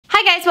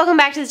guys, welcome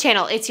back to the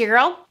channel. It's your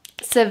girl,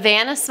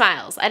 Savannah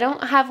Smiles. I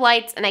don't have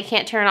lights and I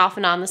can't turn off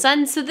and on the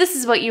sun, so this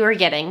is what you are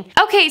getting.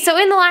 Okay, so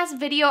in the last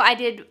video I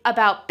did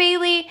about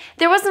Bailey,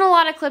 there wasn't a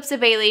lot of clips of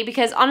Bailey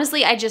because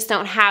honestly I just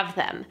don't have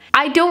them.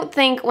 I don't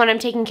think when I'm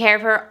taking care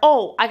of her,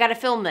 oh, I gotta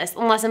film this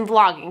unless I'm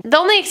vlogging. The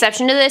only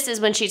exception to this is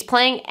when she's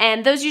playing,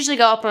 and those usually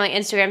go up on my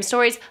Instagram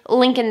stories,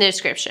 link in the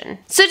description.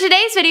 So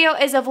today's video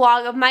is a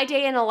vlog of my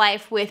day in the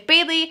life with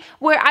Bailey,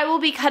 where I will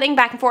be cutting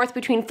back and forth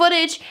between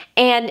footage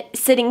and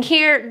sitting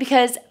here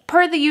because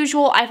per the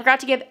usual, I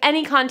forgot to give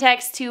any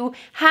context to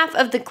half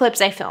of the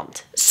clips I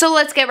filmed. So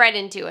let's get right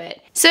into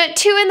it. So at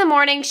 2 in the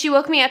morning, she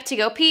woke me up to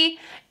go pee.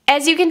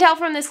 As you can tell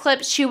from this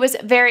clip, she was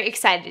very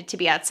excited to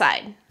be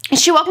outside.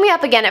 She woke me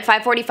up again at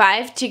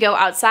 5:45 to go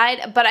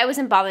outside, but I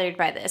wasn't bothered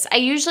by this. I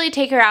usually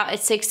take her out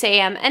at 6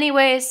 a.m.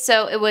 anyways,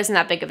 so it wasn't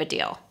that big of a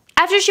deal.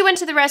 After she went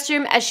to the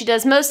restroom, as she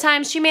does most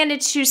times, she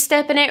managed to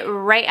step in it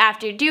right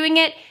after doing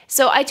it,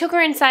 so I took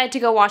her inside to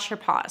go wash her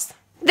paws.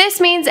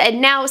 This means at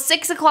now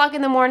 6 o'clock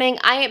in the morning,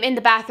 I am in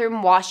the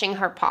bathroom washing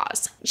her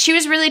paws. She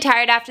was really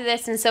tired after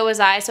this and so was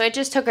I, so I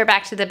just took her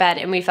back to the bed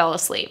and we fell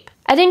asleep.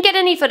 I didn't get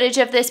any footage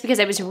of this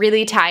because I was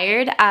really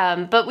tired,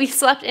 but we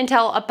slept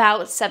until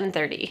about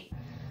 7:30.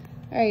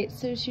 Alright,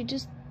 so she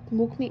just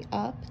woke me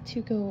up to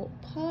go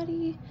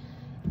potty,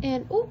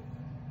 and oh,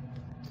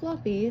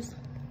 fluffies.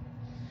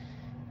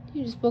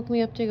 You just woke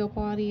me up to go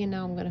potty and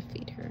now I'm gonna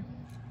feed her.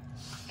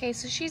 Okay,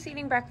 so she's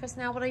eating breakfast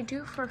now. What I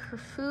do for her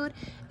food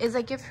is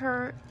I give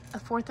her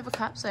 1/4 of a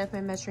cup. So I have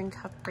my measuring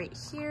cup right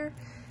here.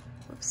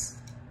 Whoops,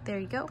 there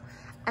you go.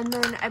 And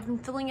then I've been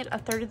filling it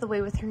 1/3 of the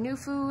way with her new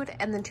food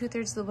and then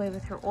 2/3 of the way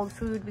with her old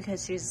food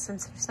because she has a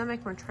sensitive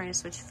stomach. We're trying to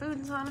switch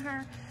foods on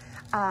her.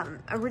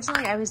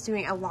 Originally I was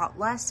doing a lot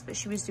less, but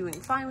she was doing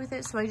fine with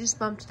it, so I just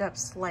bumped it up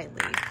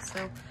slightly.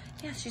 So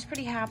yeah, she's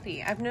pretty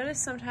happy. I've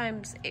noticed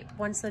sometimes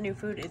once the new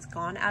food is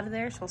gone out of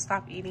there, she'll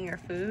stop eating her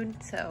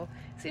food, so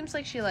it seems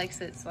like she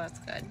likes it, so that's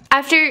good.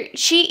 After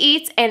she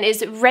eats and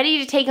is ready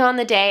to take on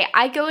the day,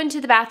 I go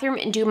into the bathroom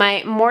and do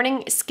my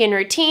morning skin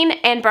routine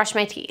and brush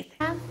my teeth.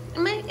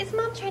 Is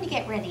Mom trying to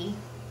get ready?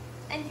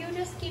 And you're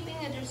just keeping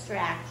a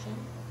distraction?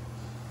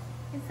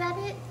 Is that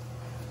it?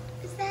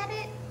 Is that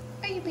it?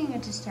 Are you being a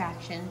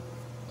distraction?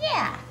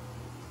 Yeah.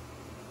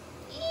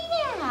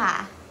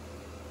 Yeah.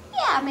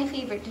 Yeah, my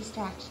favorite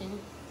distraction.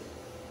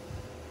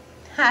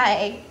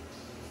 Hi.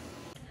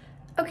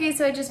 Okay,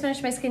 so I just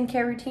finished my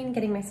skincare routine,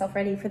 getting myself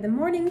ready for the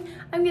morning.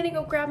 I'm gonna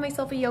go grab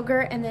myself a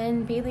yogurt and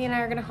then Bailey and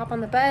I are gonna hop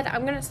on the bed.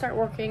 I'm gonna start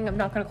working. I'm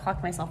not gonna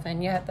clock myself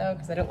in yet though,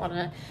 because I don't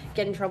wanna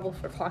get in trouble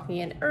for clocking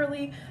in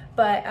early.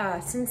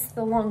 But since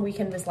the long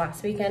weekend was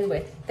last weekend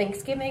with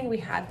Thanksgiving, we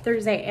had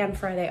Thursday and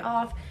Friday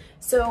off.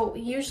 So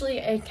usually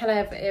I kind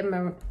of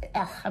am,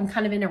 I'm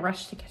kind of in a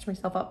rush to catch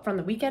myself up from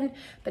the weekend,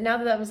 but now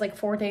that that was like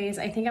 4 days,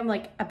 I think I'm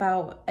like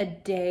about a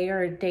day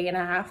or a day and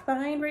a half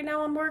behind right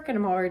now on work, and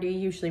I'm already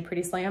usually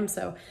pretty slammed,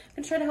 so I'm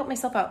gonna try to help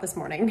myself out this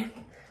morning.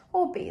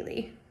 Oh,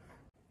 Bailey.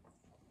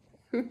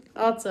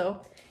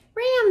 Also,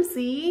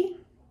 Ramsey.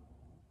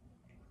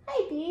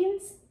 Hi,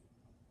 Beans.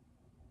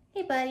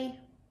 Hey, buddy.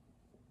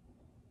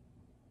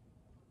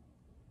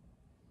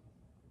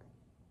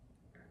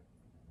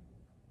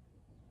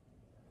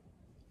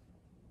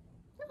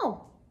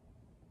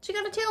 She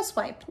got a tail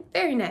swipe.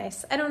 Very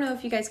nice. I don't know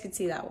if you guys could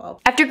see that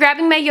well. After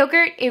grabbing my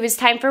yogurt, it was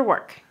time for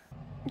work.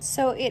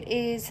 So it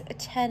is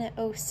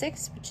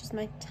 10:06, which is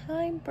my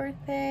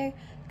birthday,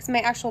 because my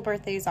actual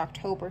birthday is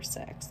October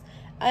 6th.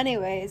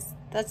 Anyways,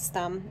 that's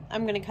dumb.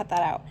 I'm gonna cut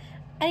that out.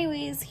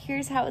 Anyways,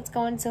 here's how it's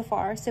going so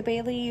far. So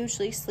Bailey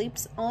usually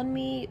sleeps on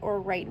me or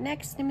right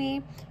next to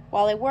me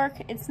while I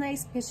work. It's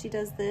nice because she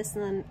does this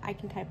and then I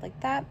can type like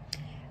that.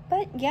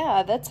 But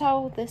yeah, that's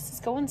how this is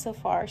going so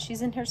far.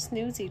 She's in her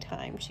snoozy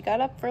time. She got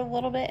up for a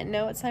little bit and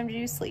now it's time to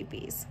do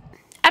sleepies.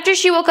 After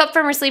she woke up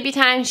from her sleepy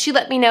time, she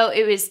let me know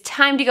it was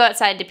time to go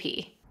outside to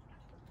pee.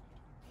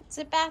 Is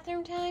it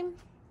bathroom time?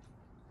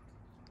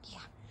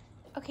 Yeah.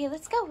 Okay,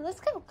 let's go. Let's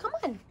go. Come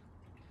on.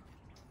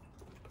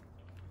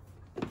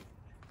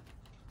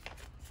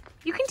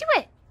 You can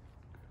do it.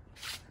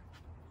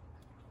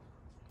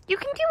 You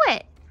can do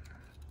it.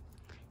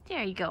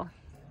 There you go.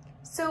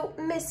 So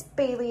Miss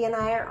Bailey and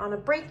I are on a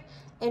break,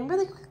 and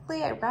really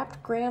quickly I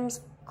wrapped Graham's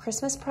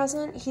Christmas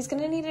present. He's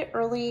gonna need it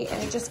early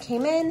and it just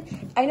came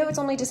in. I know it's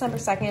only December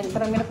 2nd,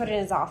 but I'm gonna put it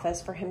in his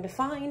office for him to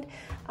find.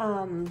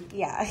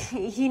 Yeah,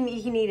 he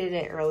needed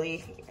it early.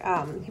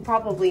 He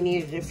probably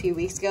needed it a few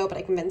weeks ago, but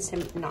I convinced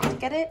him not to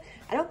get it.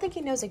 I don't think he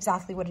knows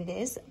exactly what it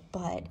is,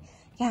 but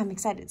yeah, I'm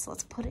excited. So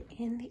let's put it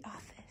in the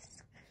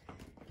office.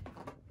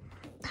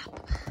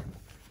 Pop.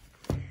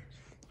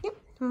 Yep,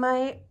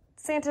 my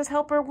Santa's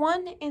Helper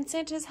 1 and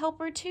Santa's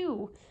Helper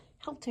 2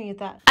 helped me with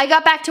that. I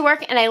got back to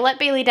work and I let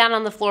Bailey down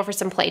on the floor for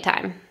some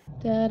playtime.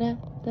 Da da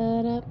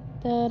da da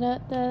da da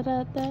da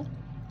da da.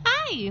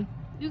 Hi,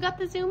 you got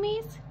the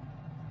zoomies?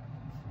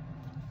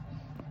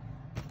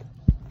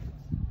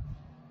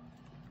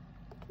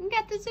 You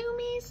got the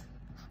zoomies?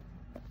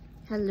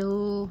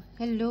 Hello,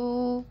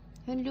 hello,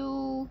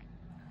 hello.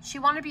 She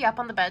wanted to be up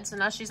on the bed, so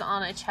now she's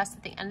on a chest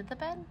at the end of the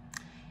bed.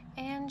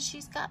 and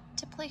she's got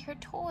to play her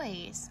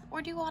toys.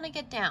 Or do you want to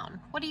get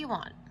down? What do you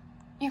want?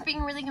 You're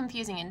being really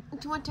confusing. And do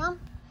you want down?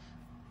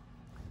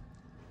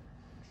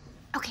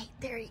 Okay,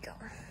 there you go.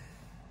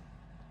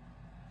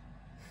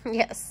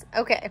 Yes,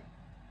 okay.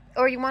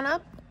 Or you want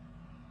up?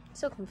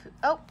 So confused.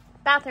 Oh,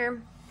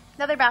 bathroom.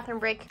 Another bathroom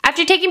break.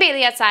 After taking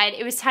Bailey outside,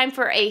 it was time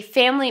for a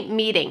family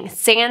meeting,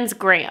 sans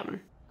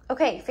Graham.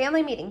 Okay,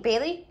 family meeting.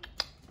 Bailey,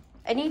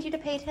 I need you to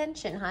pay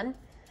attention, hun.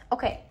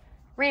 Okay,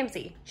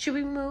 Ramsey, should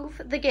we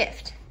move the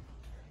gift?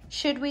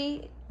 Should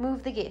we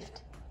move the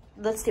gift?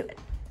 Let's do it.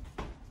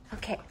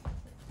 Okay.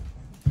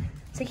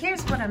 So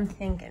here's what I'm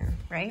thinking,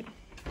 right?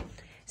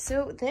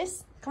 So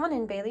this, come on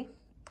in, Bailey.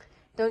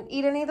 Don't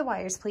eat any of the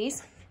wires,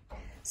 please.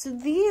 So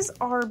these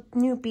are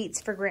new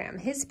beats for Graham.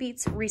 His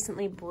beats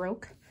recently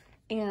broke,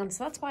 and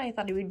so that's why I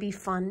thought it would be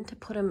fun to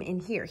put him in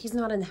here. He's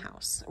not in the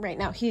house right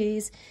now.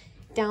 He's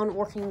down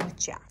working with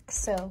Jack.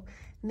 So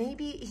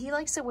maybe he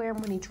likes to wear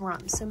them when he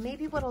drums. So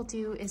maybe what I'll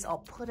do is I'll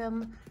put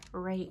him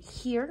right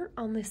here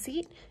on the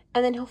seat,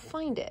 and then he'll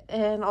find it,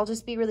 and I'll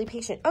just be really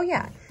patient. Oh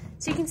yeah,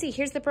 so you can see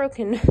here's the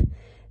broken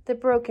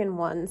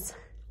ones.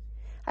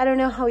 I don't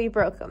know how he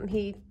broke them.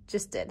 He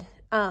just did.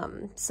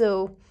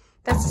 So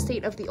that's the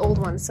state of the old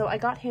ones. So I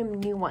got him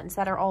new ones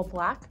that are all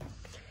black.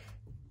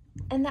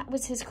 And that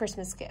was his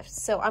Christmas gift.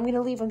 So I'm going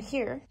to leave them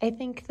here. I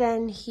think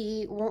then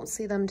he won't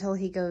see them till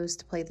he goes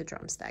to play the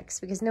drumsticks.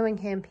 Because knowing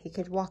him, he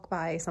could walk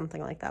by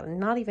something like that and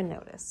not even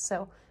notice.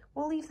 So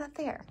we'll leave that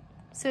there.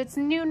 So it's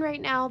noon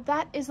right now.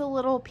 That is a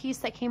little piece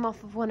that came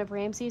off of one of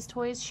Ramsey's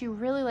toys. She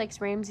really likes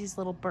Ramsey's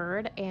little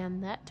bird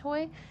and that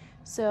toy.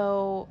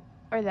 So,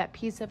 or that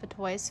piece of a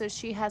toy. So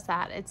she has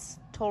that. It's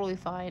totally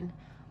fine.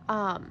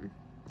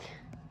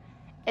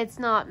 It's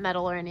not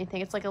metal or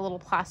anything. It's like a little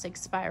plastic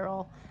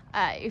spiral.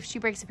 If she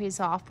breaks a piece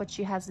off, which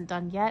she hasn't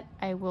done yet,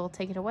 I will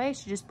take it away.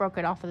 She just broke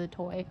it off of the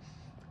toy.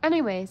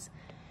 Anyways,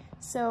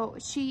 so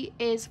she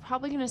is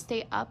probably going to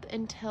stay up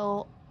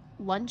until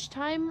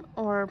lunchtime,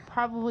 or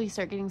probably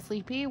start getting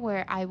sleepy,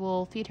 where I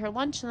will feed her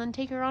lunch and then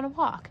take her on a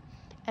walk,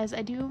 as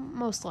I do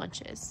most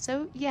lunches.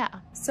 So yeah.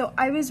 So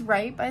I was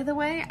right, by the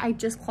way. I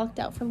just clocked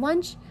out for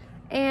lunch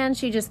and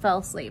she just fell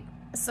asleep.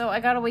 So I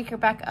gotta wake her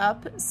back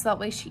up so that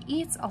way she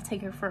eats. I'll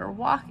take her for a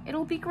walk.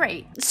 It'll be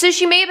great. So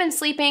she may have been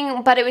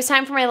sleeping, but it was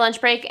time for my lunch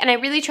break, and I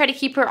really try to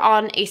keep her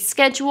on a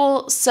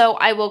schedule, so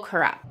I woke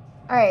her up.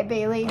 All right,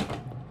 Bailey.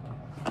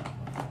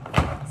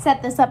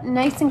 Set this up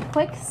nice and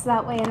quick so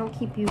that way I don't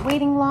keep you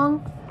waiting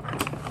long.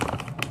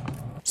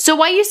 So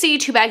why you see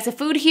 2 bags of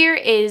food here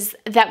is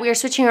that we are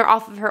switching her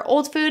off of her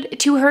old food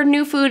to her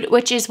new food,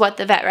 which is what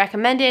the vet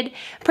recommended.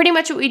 Pretty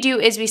much what we do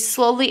is we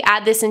slowly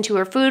add this into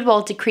her food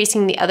while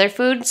decreasing the other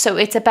food. So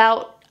it's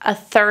about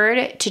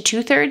 1/3 to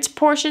 2/3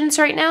 portions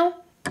right now.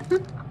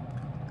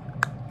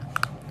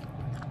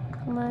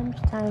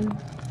 Lunchtime.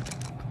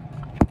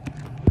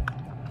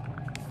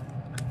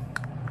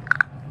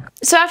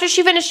 So after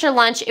she finished her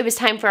lunch, it was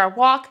time for our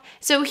walk.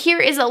 So here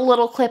is a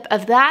little clip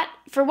of that.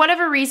 For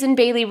whatever reason,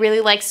 Bailey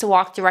really likes to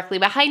walk directly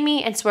behind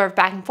me and swerve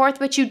back and forth,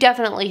 which you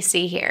definitely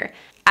see here.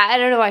 I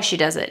don't know why she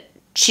does it.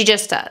 She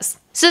just does.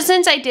 So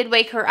since I did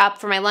wake her up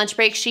for my lunch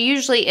break, she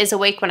usually is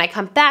awake when I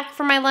come back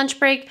from my lunch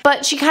break,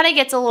 but she kind of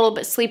gets a little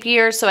bit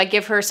sleepier, so I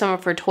give her some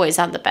of her toys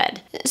on the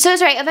bed. So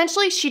that's right,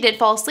 eventually she did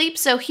fall asleep,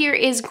 so here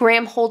is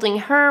Graham holding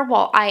her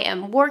while I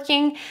am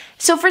working.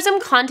 So for some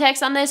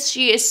context on this,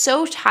 she is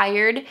so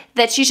tired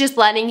that she's just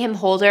letting him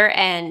hold her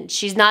and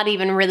she's not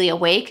even really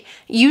awake.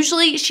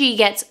 Usually she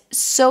gets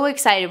so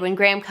excited when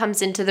Graham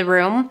comes into the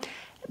room,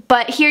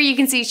 but here you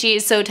can see she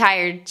is so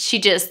tired,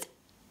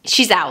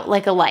 she's out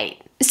like a light.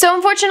 So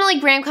unfortunately,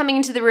 Graham coming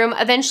into the room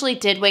eventually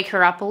did wake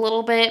her up a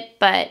little bit,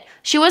 but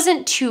she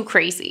wasn't too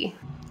crazy.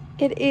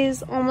 It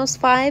is almost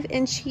 5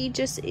 and she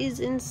just is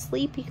in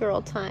sleepy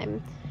girl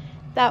time.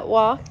 That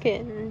walk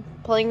and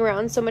playing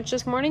around so much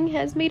this morning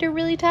has made her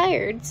really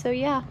tired, so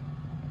yeah.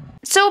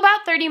 So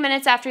about 30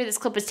 minutes after this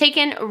clip was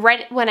taken,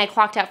 right when I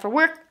clocked out for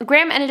work,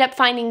 Graham ended up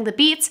finding the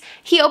beats.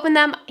 He opened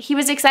them, he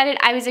was excited,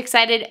 I was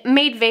excited,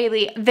 made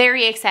Bailey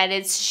very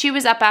excited. She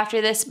was up after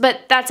this,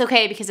 but that's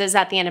okay because it was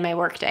at the end of my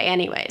work day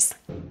anyways.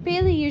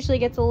 Bailey usually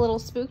gets a little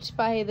spooked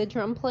by the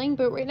drum playing,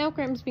 but right now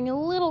Graham's being a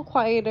little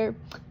quieter,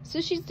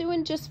 so she's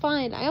doing just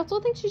fine. I also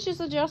think she's just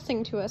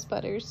adjusting to us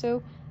better,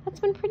 so that's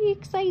been pretty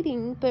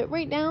exciting. But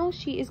right now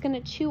she is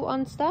gonna chew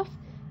on stuff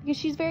because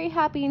she's very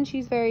happy and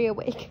she's very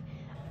awake.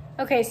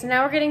 Okay, so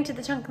now we're getting to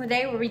the chunk of the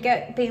day where we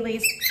get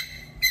Bailey's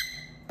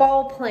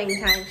ball playing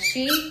time.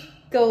 She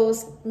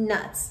goes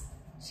nuts.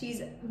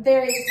 She's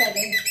very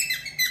excited.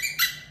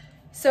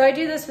 So I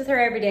do this with her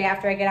every day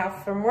after I get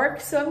out from work,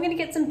 so I'm gonna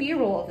get some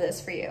B-roll of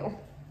this for you.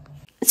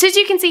 So as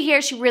you can see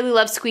here, she really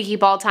loves squeaky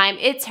ball time.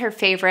 It's her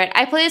favorite.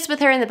 I play this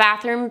with her in the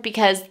bathroom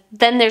because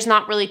then there's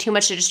not really too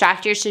much to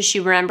distract her, so she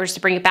remembers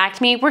to bring it back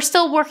to me. We're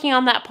still working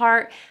on that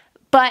part,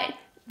 but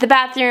the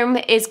bathroom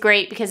is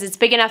great because it's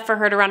big enough for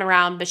her to run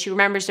around, but she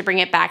remembers to bring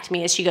it back to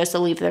me as she goes to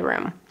leave the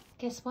room.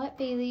 Guess what,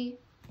 Bailey?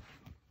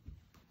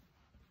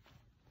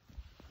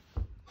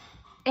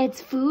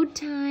 It's food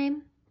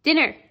time.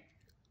 Dinner.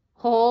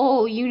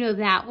 Oh, you know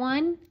that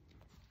one?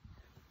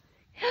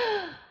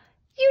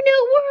 You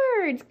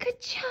know words.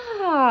 Good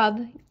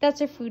job. That's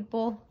her food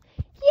bowl.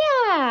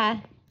 Yeah.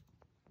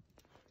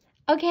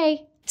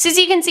 Okay. So as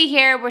you can see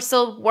here, we're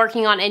still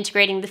working on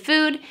integrating the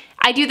food.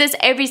 I do this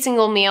every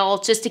single meal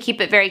just to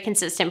keep it very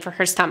consistent for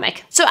her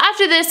stomach. So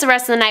after this, the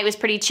rest of the night was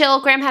pretty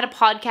chill. Graham had a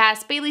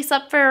podcast. Bailey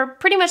slept for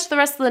pretty much the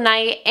rest of the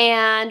night,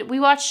 and we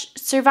watched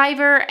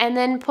Survivor and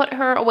then put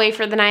her away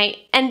for the night,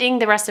 ending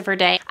the rest of her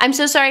day. I'm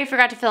so sorry I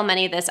forgot to film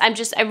any of this.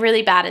 I'm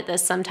really bad at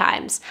this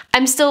sometimes.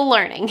 I'm still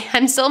learning.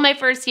 I'm still in my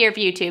first year of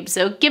YouTube,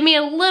 so give me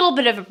a little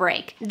bit of a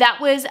break.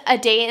 That was a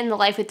day in the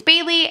life with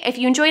Bailey. If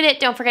you enjoyed it,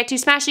 don't forget to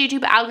smash the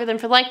YouTube algorithm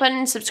for the like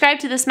button, subscribe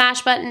to the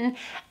smash button,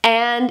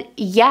 and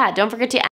yeah, don't forget to